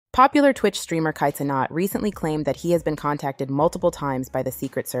Popular Twitch streamer Kai Cenat recently claimed that he has been contacted multiple times by the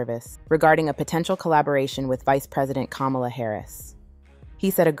Secret Service regarding a potential collaboration with Vice President Kamala Harris.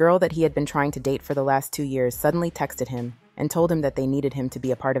 He said a girl that he had been trying to date for the last 2 years suddenly texted him and told him that they needed him to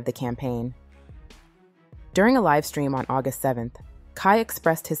be a part of the campaign. During a live stream on August 7th, Kai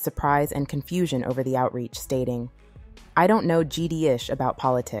expressed his surprise and confusion over the outreach, stating, "I don't know GD-ish about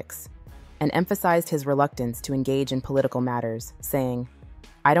politics," and emphasized his reluctance to engage in political matters, saying,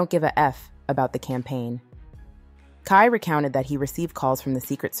 "I don't give a F about the campaign." Kai recounted that he received calls from the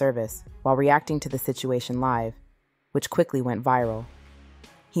Secret Service while reacting to the situation live, which quickly went viral.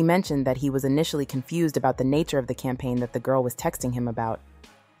 He mentioned that he was initially confused about the nature of the campaign that the girl was texting him about,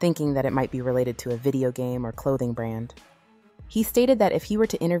 thinking that it might be related to a video game or clothing brand. He stated that if he were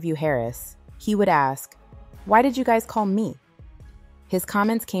to interview Harris, he would ask, "Why did you guys call me?" His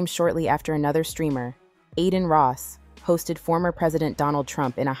comments came shortly after another streamer, Aiden Ross, hosted former President Donald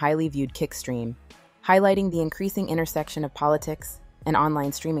Trump in a highly viewed Kick stream, highlighting the increasing intersection of politics and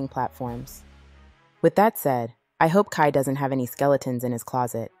online streaming platforms. With that said, I hope Kai doesn't have any skeletons in his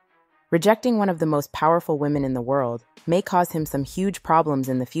closet. Rejecting one of the most powerful women in the world may cause him some huge problems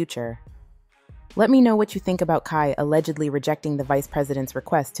in the future. Let me know what you think about Kai allegedly rejecting the vice president's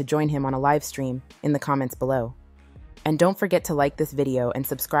request to join him on a live stream in the comments below. And don't forget to like this video and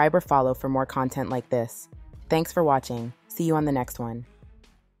subscribe or follow for more content like this. Thanks for watching. See you on the next one.